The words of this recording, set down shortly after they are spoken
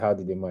how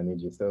did they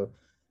manage it? So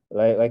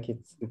like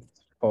it's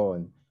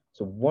fun.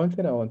 So one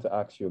thing I want to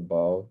ask you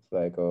about,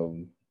 like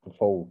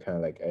before we kind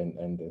of like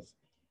end this,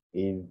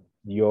 is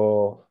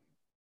your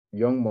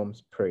Young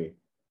Moms Pray.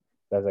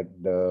 That's like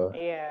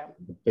Yeah.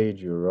 the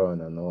page you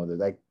run and all that.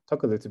 Like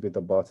talk a little bit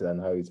about it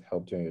and how it's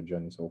helped you on your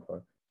journey so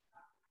far.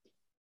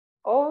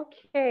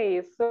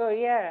 Okay, so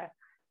yeah,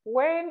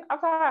 when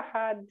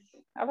after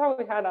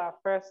we had our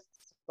first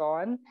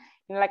son,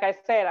 like I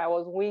said, I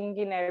was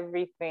winging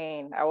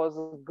everything. I was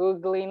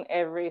Googling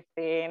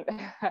everything,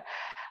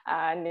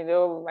 and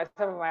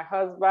myself and my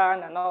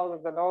husband and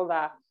all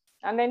that.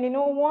 And then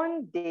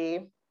one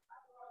day,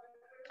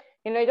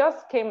 it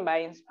just came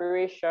by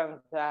inspiration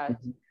that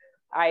Mhm.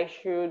 I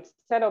should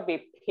set up a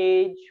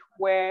page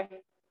where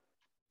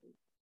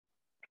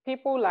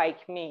people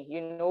like me,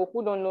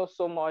 who don't know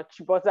so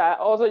much, but are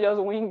also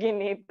just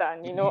winging it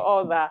and,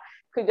 all that,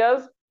 could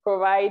just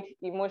provide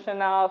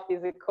emotional,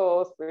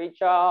 physical,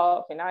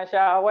 spiritual,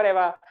 financial,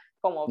 whatever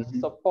form of Mhm.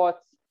 support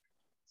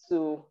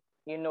to,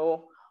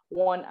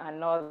 one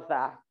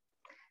another.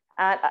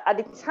 And at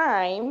the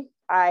time,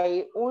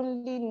 I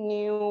only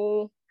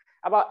knew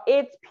about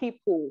 8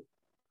 people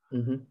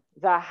Mhm.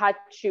 that had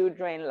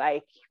children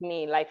like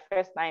me, like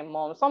first time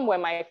moms. Some were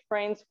my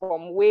friends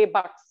from way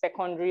back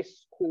secondary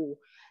school.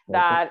 Okay.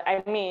 That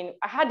I mean,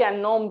 I had their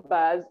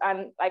numbers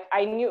and like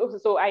I knew,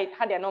 so I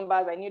had their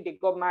numbers. I knew they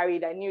got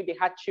married. I knew they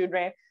had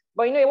children.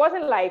 But it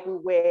wasn't like we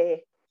were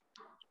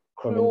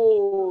Community.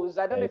 close.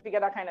 I don't know Like, if you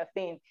get that kind of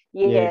thing.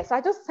 yeah. Yes,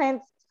 I just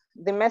sent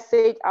the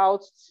message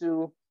out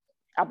to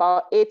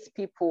about 8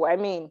 people. I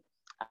mean,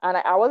 and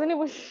I wasn't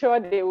even sure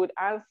they would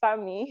answer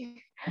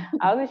me.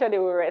 I wasn't sure they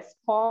would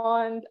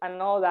respond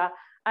and all that.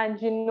 And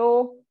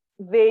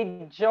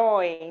they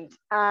joined,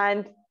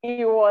 and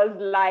it was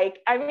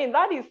like, I mean,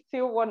 that is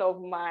still one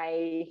of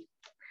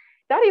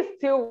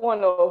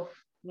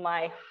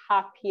my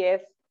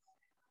happiest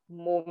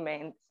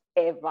moments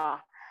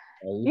ever.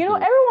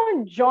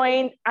 Everyone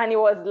joined, and it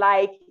was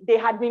like they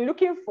had been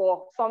looking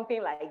for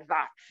something like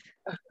that.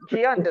 Do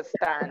you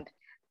understand?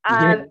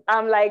 Yeah. And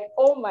I'm like,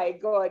 oh my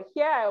God,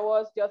 here I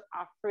was just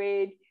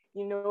afraid,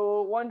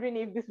 wondering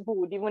if these people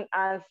would even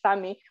answer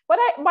me. But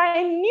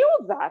I knew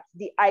that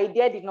the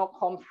idea did not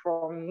come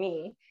from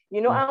me,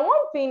 and one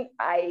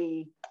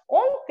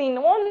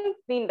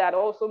thing that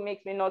also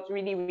makes me not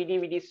really, really,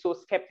 really so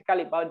skeptical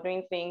about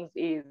doing things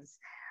is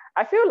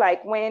I feel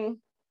like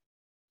when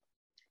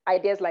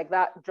ideas like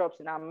that drops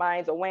in our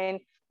minds, or when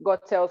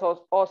God tells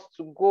us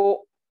to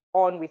go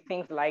on with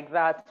things like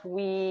that,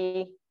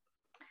 we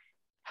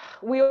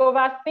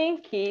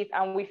overthink it,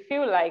 and we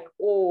feel like,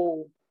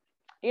 oh,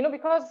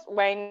 because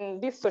when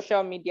this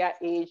social media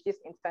age, this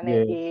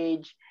internet Yeah.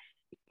 age,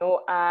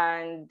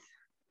 and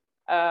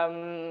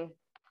um,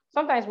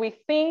 sometimes we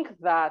think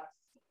that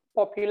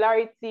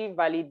popularity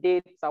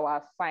validates our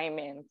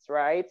assignments,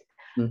 right?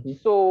 Mhm.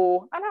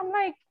 So, and I'm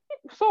like,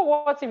 so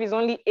what if it's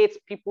only 8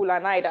 people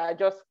and I that are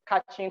just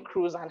catching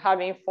cruise and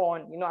having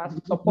fun, and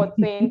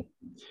supporting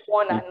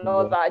one Yeah.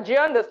 another? Do you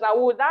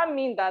understand? Would that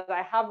mean that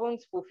I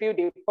haven't fulfilled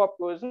the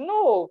purpose?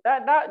 No,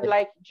 that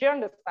like, do you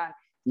understand?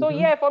 So Mhm.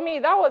 yeah, for me,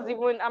 that was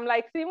even, I'm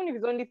like, even if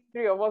it's only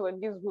 3 of us in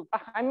this group,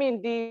 I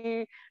mean,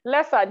 the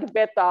lesser the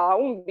better. I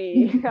won't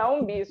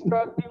be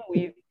struggling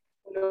with,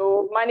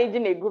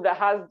 managing a group that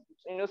has,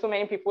 so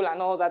many people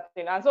and all that,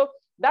 And so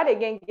that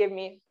again gave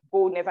me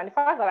boldness. And the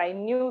fact that I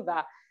knew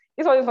that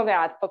this wasn't something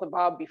I had thought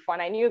about before.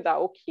 And I knew that,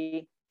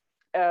 okay,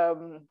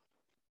 um,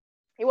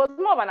 it was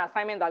more of an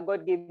assignment that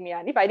God gave me.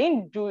 And if I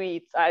didn't do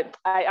it,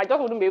 I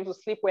just wouldn't be able to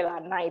sleep well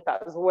at night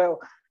as well.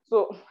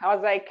 So I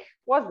was like,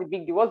 what's the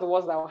big deal? What's the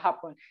worst that will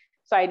happen?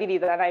 So I did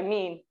it. And I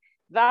mean,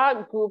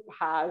 that group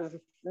has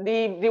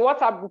the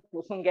WhatsApp group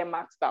will soon get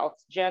maxed out.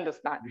 Do you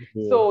understand?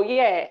 Yeah. So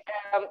yeah,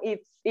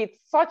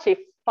 it's such a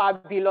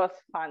fabulous,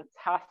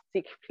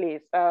 fantastic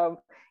place.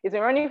 It's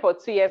been running for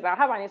 2 years. I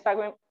have an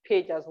Instagram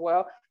page as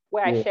well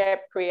where I Yeah.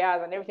 share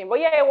prayers and everything. But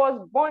yeah, it was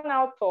born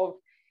out of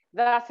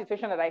that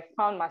situation that I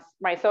found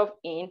myself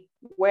in,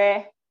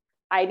 where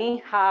I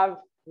didn't have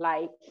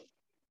like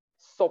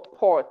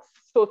support,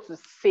 so to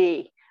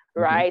say,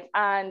 Mhm. right?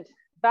 And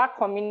that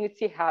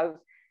community has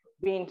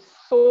been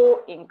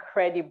so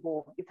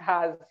incredible. It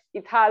has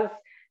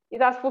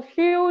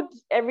fulfilled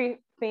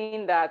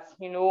everything that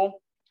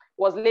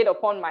was laid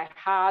upon my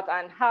heart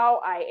and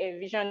how I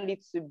envisioned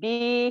it to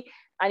be.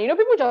 And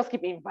people just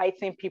keep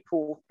inviting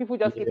people. People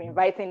just keep Yeah.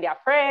 inviting their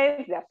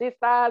friends, their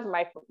sisters.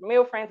 My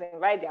male friends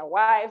invite their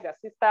wives, their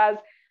sisters.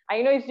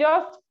 And it's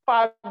just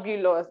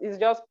fabulous. It's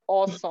just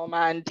awesome.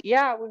 And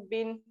yeah, we've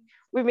been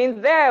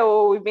there.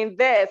 Oh, we've been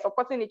there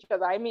supporting each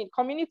other. I mean,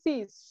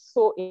 community is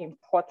so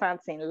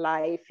important in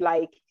life.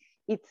 Like,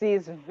 it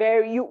is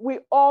we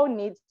all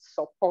need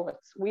support.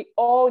 We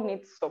all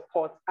need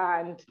support.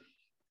 And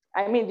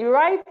I mean, the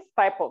right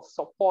type of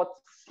support,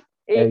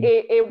 And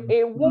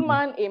a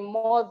woman, a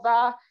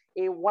mother,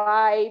 a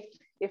wife,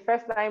 a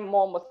first time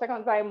mom or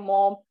second time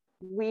mom,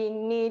 we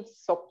need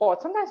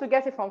support. Sometimes we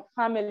get it from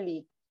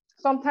family.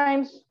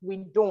 Sometimes we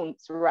don't,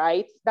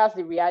 right? That's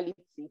the reality.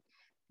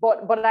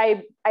 But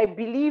I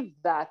believe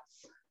that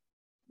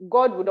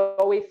God would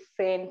always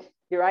send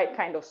the right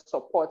kind of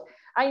support.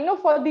 And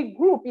for the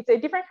group, it's a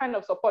different kind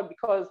of support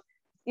because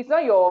it's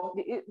not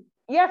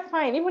yeah,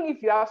 fine. Even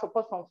if you have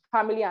support from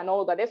family and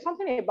all that, there's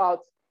something about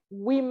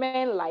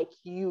women like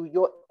you,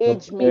 your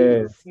age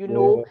mates,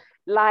 yes.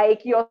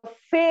 like your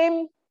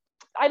same.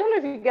 I don't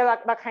know if you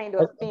get that kind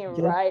of thing,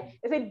 Yeah. right?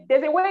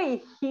 There's a way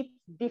it hits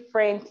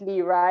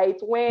differently, right?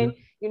 When,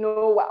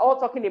 we're all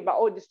talking about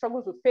all the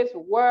struggles we face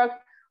with work,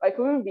 like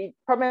even the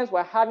problems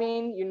we're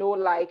having,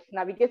 like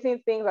navigating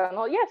things and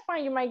all. Yes,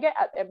 fine, you might get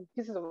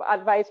pieces of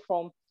advice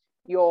from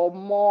your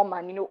mom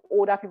and,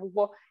 older people,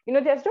 but,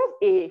 there's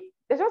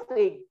just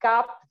a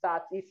gap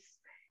that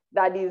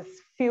is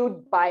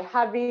filled by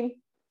having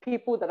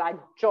people that are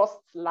just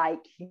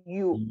like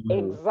you,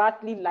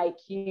 exactly like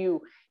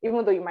you,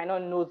 even though you might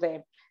not know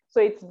them. So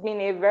it's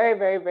been a very,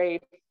 very, very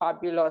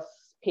fabulous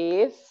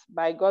space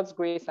by God's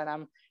grace, and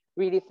I'm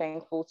really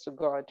thankful to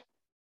God.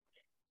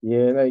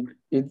 Yeah, like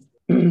it's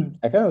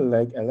I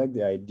like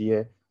the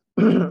idea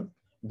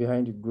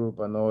behind the group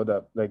and all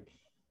that. Like,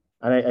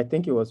 and I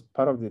think it was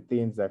part of the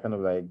things that kind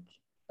of like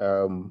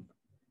um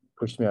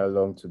pushed me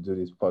along to do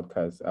this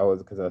podcast.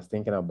 Because I was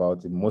thinking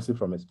about it mostly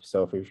from a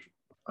selfish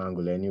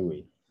angle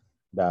anyway.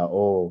 That,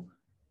 oh,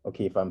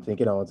 okay, if I'm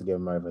thinking I want to get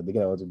married, if I'm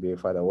thinking I want to be a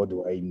father, what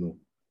do I know?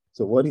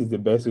 So what is the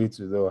best way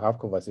to have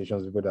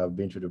conversations with people that have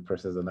been through the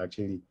process and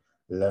actually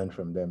learn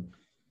from them?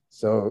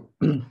 So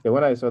then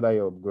when I saw that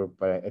your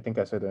group, I think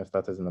I saw it when it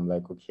started, and I'm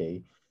like,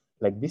 okay,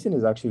 like this thing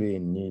is actually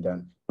in need,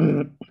 and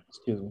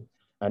excuse me,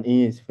 and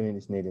he is feeling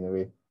this need in a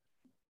way.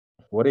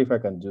 What if I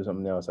can do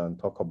something else and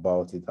talk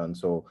about it, and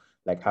so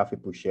like have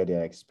people share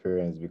their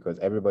experience, because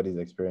everybody's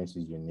experience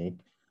is unique.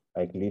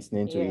 Like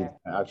listening to it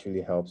Yeah.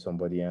 actually helps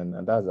somebody,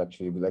 and that's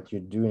actually like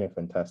you're doing a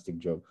fantastic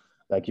job.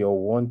 Like you're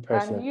one And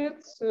person. you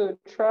too,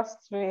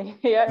 trust me,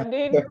 you're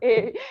doing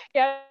a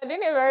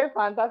very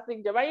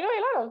fantastic job. And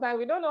a lot of times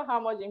we don't know how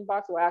much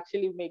impact we're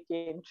actually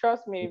making.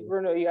 Trust me,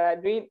 Bruno, you are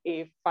doing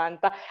a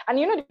fantastic. And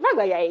the fact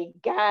that you're a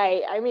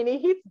guy, I mean,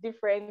 it hits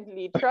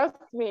differently. Trust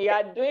me, you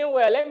are doing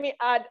well. Let me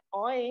add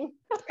on.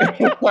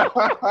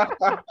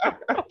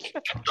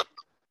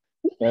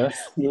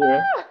 Yes,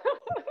 yeah.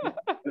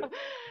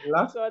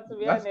 So to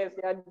be honest,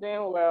 you're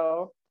doing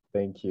well.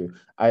 Thank you.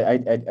 I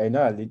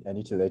know I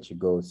need to let you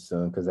go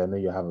soon because I know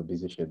you have a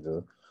busy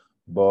schedule.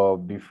 But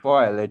before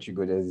I let you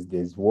go,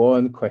 there's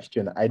one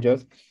question. I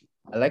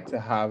like to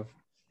have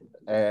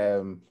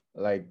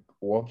like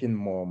working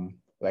mom,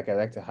 like I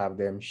like to have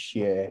them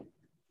share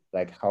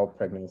like how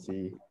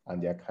pregnancy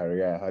and their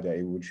career, how they're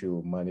able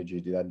to manage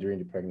it either during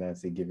the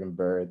pregnancy, giving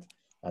birth,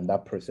 and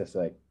that process,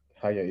 like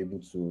how you're able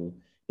to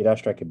either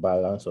strike a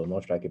balance or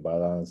not strike a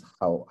balance.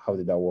 How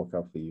did that work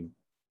out for you?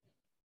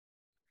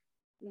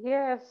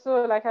 Yeah,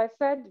 so like I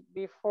said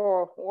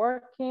before,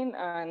 working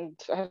and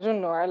I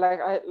don't know, I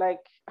like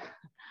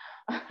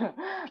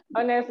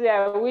honestly,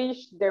 I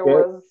wish there Yeah,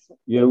 was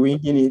you're a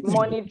winging it.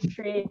 money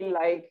tree,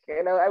 like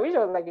I wish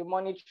there was like a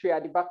money tree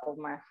at the back of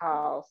my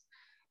house,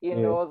 Yeah.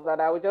 that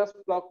I would just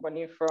pluck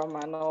money from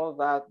and all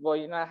that.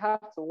 But I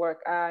have to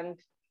work, and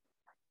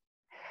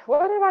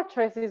whatever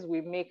choices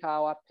we make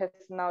are our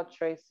personal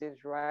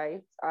choices,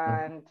 right?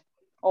 And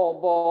oh,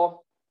 but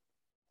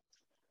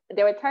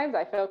there were times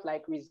I felt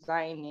like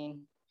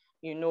resigning,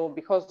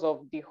 because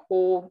of the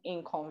whole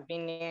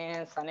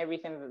inconvenience and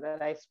everything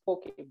that I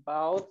spoke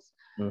about.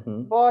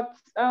 Mm-hmm. But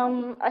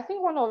I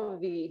think one of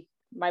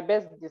my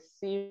best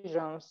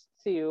decisions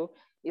still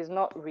is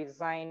not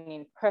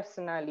resigning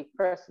personally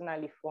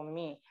for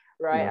me,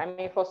 right? No. I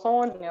mean, for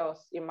someone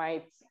else,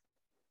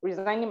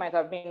 resigning might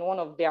have been one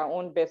of their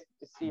own best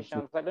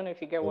decisions. I don't know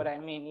if you get Yeah. what I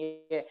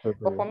mean. Yeah. But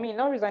Okay. for me,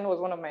 not resigning was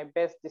one of my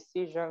best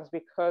decisions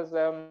because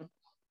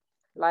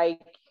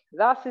like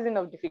that season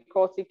of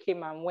difficulty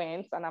came and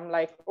went, and I'm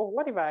like, oh,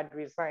 what if I had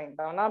resigned?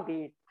 I'll now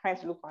be trying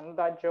to look for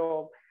another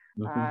job,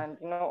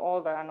 Mm-hmm. and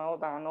all that and all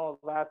that and all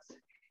that.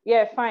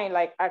 Yeah, fine.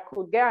 Like I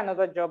could get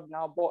another job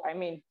now, but I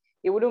mean,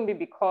 it wouldn't be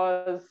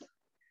because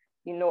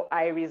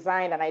I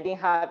resigned and I didn't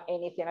have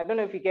anything. I don't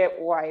know if you get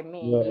what I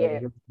mean. Yeah.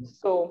 Yeah.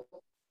 So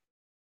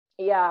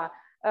yeah,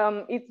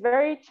 it's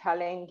very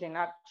challenging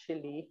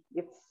actually.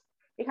 It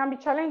can be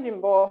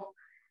challenging, but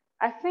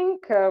I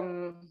think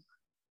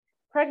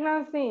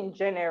pregnancy in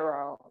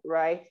general,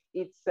 right?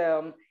 It's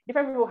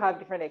different people have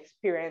different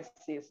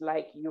experiences,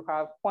 like you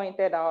have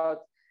pointed out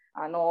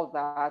and all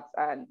that,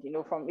 and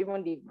from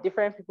even the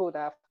different people that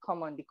have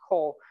come on the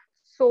call.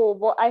 So,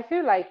 but I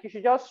feel like you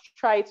should just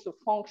try to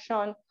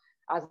function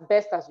as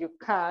best as you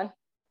can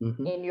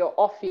Mm-hmm. in your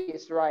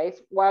office, right?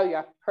 While you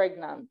are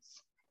pregnant,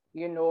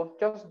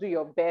 just do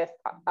your best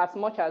as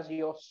much as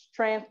your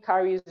strength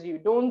carries you.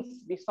 Don't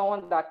be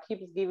someone that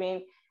keeps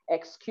giving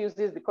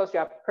excuses because you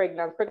are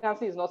pregnant.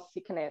 Pregnancy is not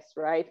sickness,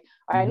 right?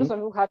 I know Mm-hmm. some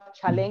people have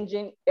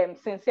challenging,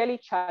 sincerely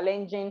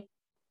challenging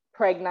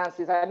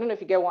pregnancies. I don't know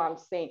if you get what I'm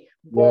saying,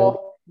 Yeah. but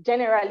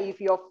generally,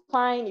 if you're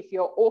fine, if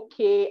you're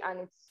okay, and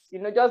it's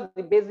just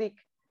the basic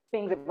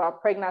things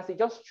about pregnancy,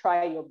 just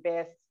try your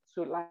best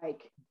to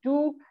like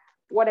do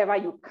whatever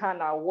you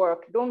can at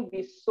work. Don't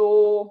be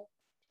so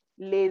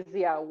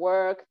lazy at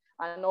work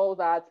and all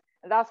that.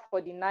 That's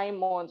for the 9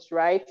 months,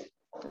 right?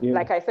 Yeah.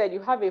 Like I said,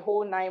 you have a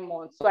whole 9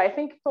 months. So I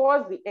think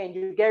towards the end,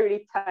 you get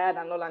really tired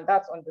and all, and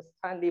that's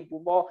understandable.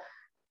 But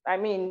I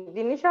mean,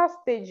 the initial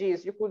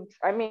stages, you could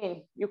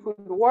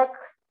work,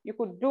 you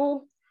could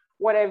do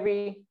what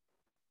every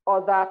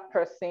other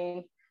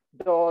person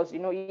does,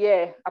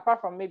 yeah,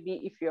 apart from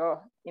maybe if you're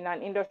in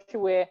an industry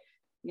where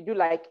you do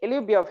like a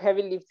little bit of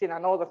heavy lifting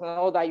and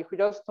all that, you could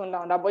just tone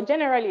down that. But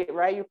generally,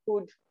 right, you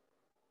could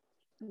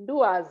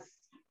do as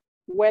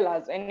well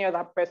as any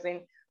other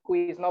person who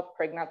is not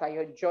pregnant at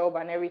your job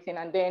and everything.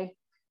 And then,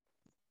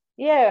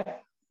 yeah,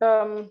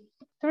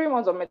 3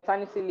 months of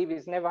maternity leave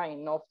is never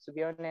enough, to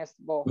be honest,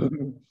 but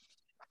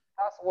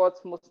that's what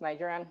most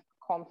Nigerian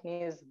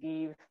companies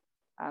give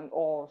and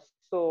all.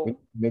 So,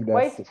 Make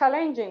but that it's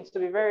challenging, to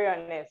be very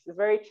honest. It's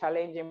very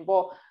challenging.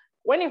 But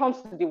when it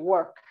comes to the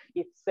work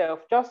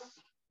itself, just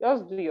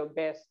do your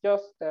best.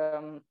 Just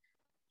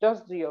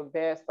do your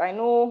best. I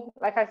know,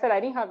 like I said,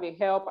 I didn't have a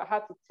help. I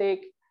had to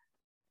take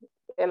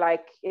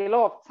like a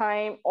lot of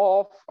time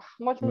off,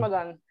 much more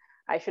than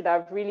I should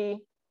have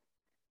really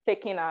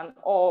taken and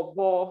all.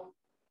 But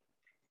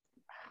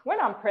when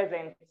I'm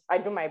present, I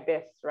do my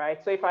best,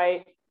 right? So if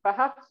I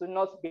have to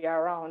not be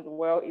around,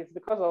 well, it's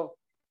because of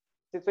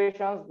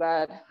situations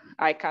that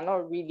I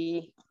cannot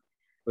really,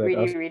 like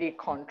really, us. really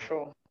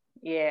control.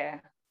 Yeah.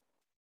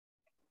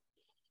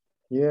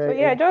 Yeah, So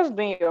yeah, just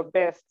doing your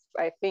best,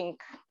 I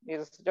think,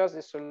 is just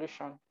the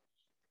solution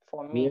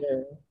for me.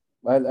 yeah.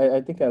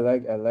 I think I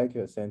like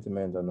your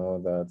sentiment and all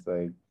that.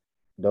 Like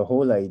the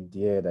whole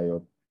idea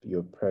that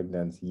you're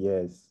pregnant,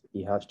 yes,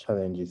 it has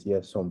challenges.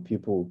 Yes, some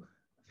people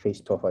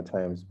face tougher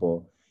times,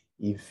 but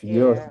if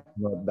yours is Yeah.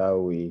 not that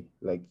way,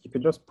 like you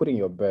could just put in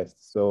your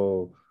best.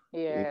 So it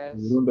Yes.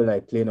 won't be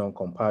like playing on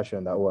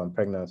compassion that, oh, I'm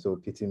pregnant, so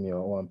pity me, or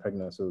oh, I'm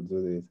pregnant, so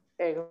do this.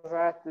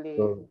 Exactly.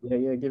 So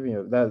yeah, giving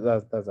you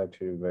that's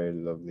actually very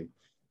lovely.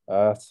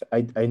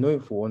 I know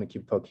if we want to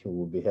keep talking,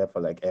 we'll be here for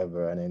like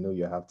ever, and I know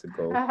you have to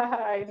go.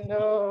 I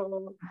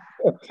know.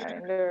 I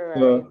know,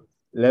 right?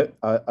 So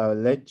I'll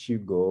let you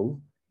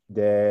go.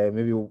 There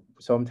maybe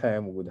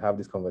sometime we would have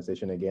this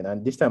conversation again,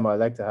 and this time I'd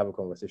like to have a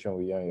conversation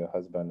with you and your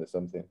husband or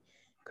something,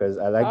 because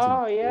I like to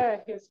Oh yeah,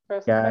 his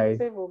guys.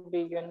 perspective will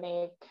be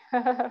unique.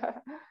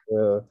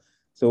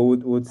 So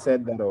we'd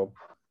set that up.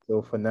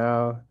 So for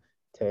now,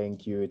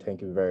 thank you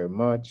very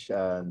much,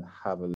 and have a